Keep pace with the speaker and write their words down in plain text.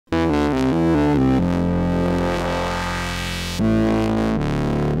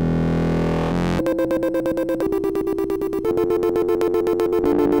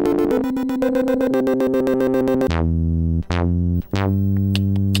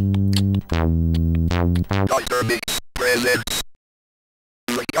Master Mix presents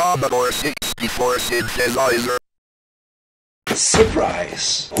the Commodore 64 Synthesizer.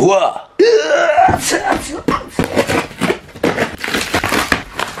 Surprise! Whoa!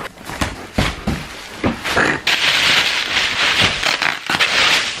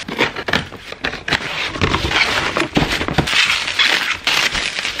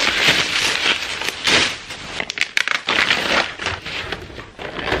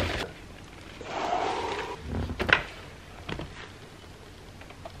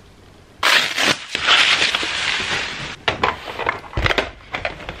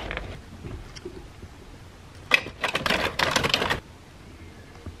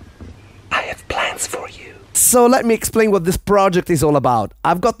 For you. So let me explain what this project is all about.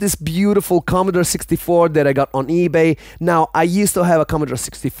 I've got this beautiful Commodore 64 that I got on eBay. Now, I used to have a Commodore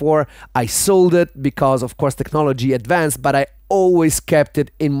 64. I sold it because, of course, technology advanced, but I always kept it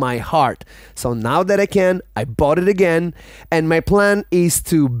in my heart. So now that I can, I bought it again, and my plan is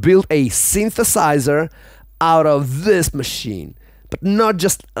to build a synthesizer out of this machine. But not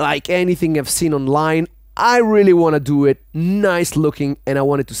just like anything I've seen online. I really want to do it nice looking, and I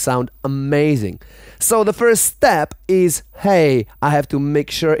want it to sound amazing. So the first step is, hey, I have to make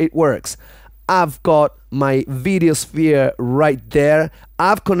sure it works. I've got my video sphere right there.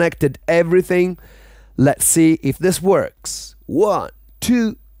 I've connected everything. Let's see if this works. 1,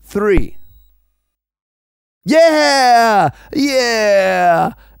 2, 3. Yeah!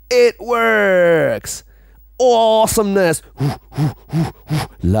 Yeah! It works! Awesomeness!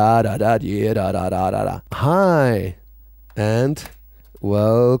 La da da da da da da da. Hi, and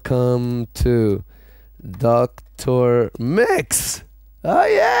welcome to Dr. Mix. Oh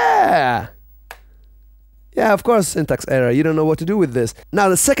yeah! Yeah, of course, syntax error. You don't know what to do with this. Now,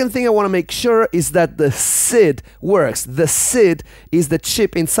 the second thing I want to make sure is that the SID works. The SID is the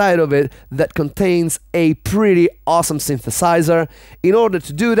chip inside of it that contains a pretty awesome synthesizer. In order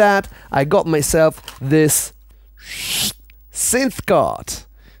to do that, I got myself this synth card.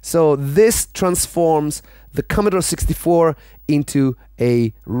 So this transforms the Commodore 64 into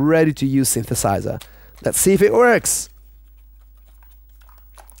a ready-to-use synthesizer. Let's see if it works.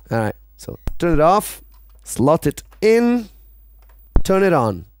 All right, so turn it off. Slot it in, turn it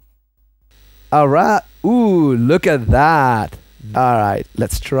on. All right, ooh, look at that. All right,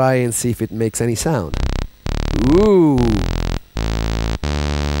 let's try and see if it makes any sound. Ooh.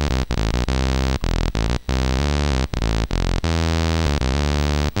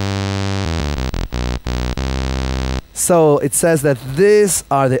 So it says that these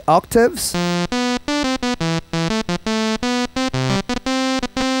are the octaves.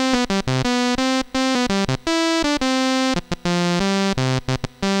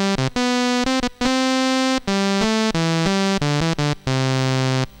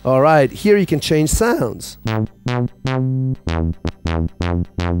 Alright, here you can change sounds.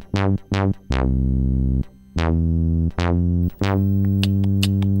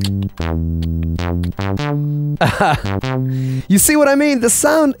 You see what I mean? The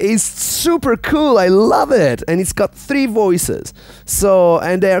sound is super cool. I love it. And it's got 3 voices. So,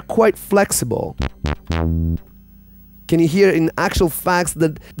 and they are quite flexible. Can you hear in actual facts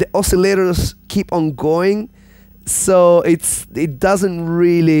that the oscillators keep on going? So it doesn't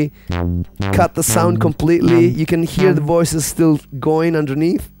really cut the sound completely. You can hear the voices still going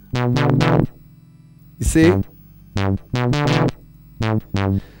underneath. You see?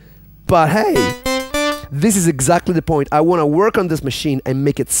 But hey, this is exactly the point. I want to work on this machine and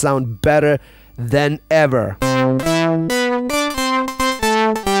make it sound better than ever.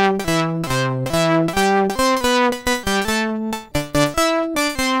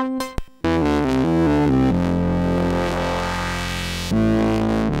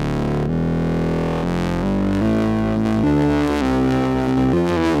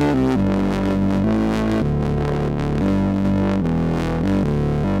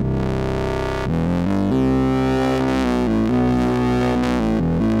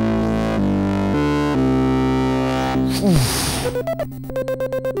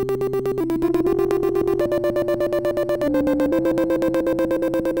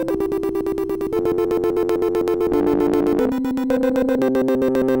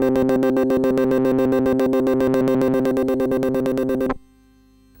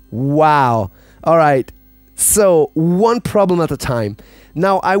 Wow. All right. So one problem at a time.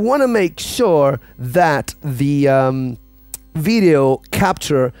 Now I want to make sure that the video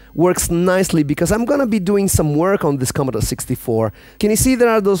capture works nicely because I'm gonna be doing some work on this Commodore 64. Can you see there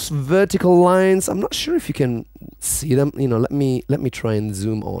are those vertical lines? I'm not sure if you can see them. You know, let me try and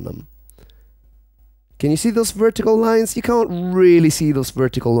zoom on them. Can you see those vertical lines? You can't really see those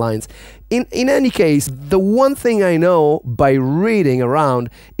vertical lines. In any case, the one thing I know by reading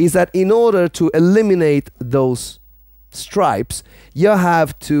around is that in order to eliminate those stripes, you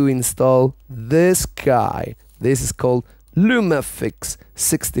have to install this guy. This is called Lumafix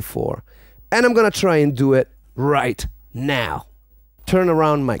 64. And I'm gonna try and do it right now. Turn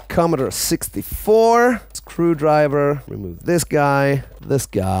around my Commodore 64. Screwdriver. Remove this guy,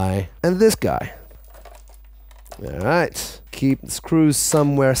 and this guy. Alright, keep the screws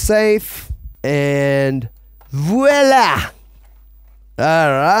somewhere safe, and voila!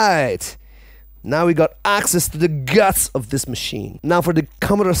 Alright, now we got access to the guts of this machine. Now for the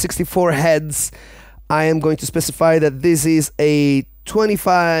Commodore 64 heads, I am going to specify that this is a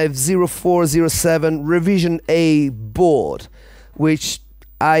 250407 Revision A board, which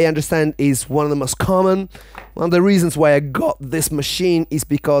I understand is one of the most common. One of the reasons why I got this machine is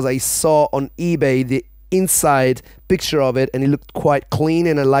because I saw on eBay the inside picture of it and it looked quite clean,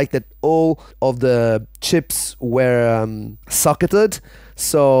 and I liked that all of the chips were socketed,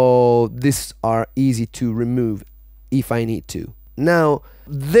 so these are easy to remove if I need to. Now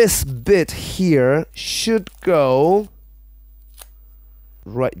this bit here should go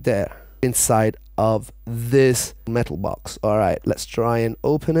right there inside of this metal box. Alright, let's try and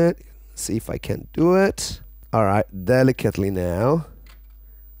open it, see if I can do it. Alright, delicately now,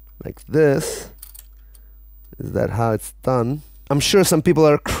 like this. Is that how it's done? I'm sure some people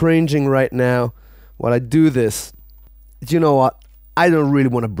are cringing right now while I do this. You know what? I don't really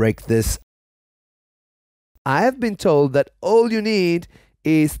want to break this. I have been told that all you need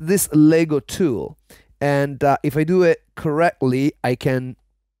is this Lego tool. And if I do it correctly, I can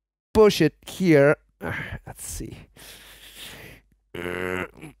push it here. Let's see.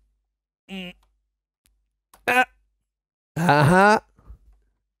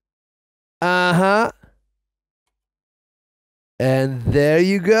 And there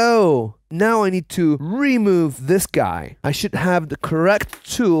you go. Now I need to remove this guy. I should have the correct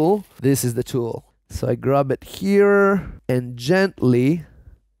tool. This is the tool. So I grab it here and gently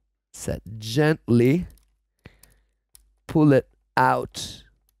pull it out.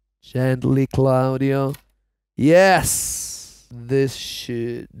 Gently, Claudio. Yes! This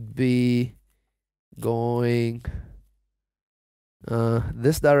should be going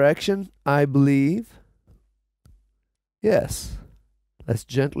this direction, I believe. Yes. Let's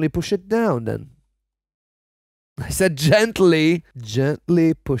gently push it down then. I said gently.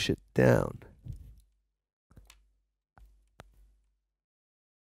 Gently push it down.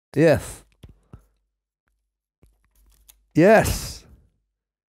 Yes. Yes.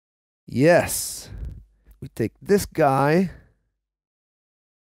 Yes. We take this guy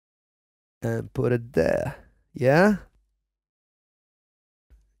and put it there. Yeah?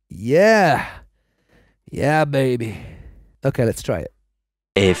 Yeah. Yeah, baby. Okay, let's try it.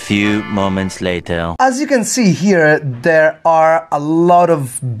 A few moments later. As you can see here, there are a lot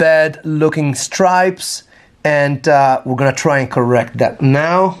of bad looking stripes, and we're gonna try and correct that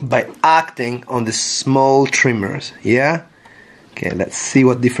now by acting on the small trimmers. Yeah? Okay, let's see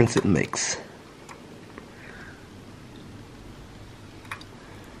what difference it makes.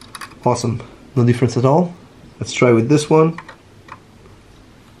 Awesome. No difference at all. Let's try with this one.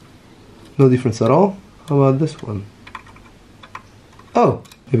 No difference at all. How about this one? Oh,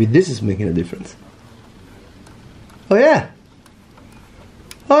 maybe this is making a difference. Oh yeah.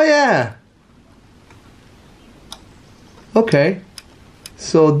 Oh yeah. Okay.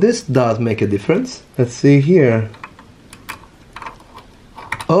 So this does make a difference. Let's see here.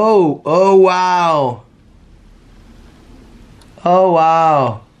 Oh, oh wow. Oh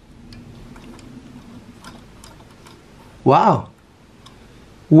wow. Wow.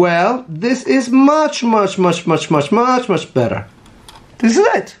 Well, this is much better. This is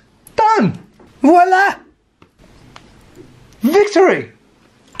it. Done. Voila. Victory.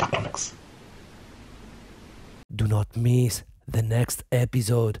 Dr. Mix. Do not miss the next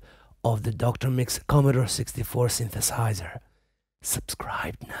episode of the Dr. Mix Commodore 64 synthesizer.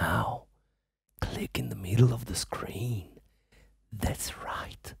 Subscribe now. Click in the middle of the screen. That's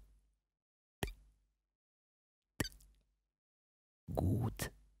right. Good.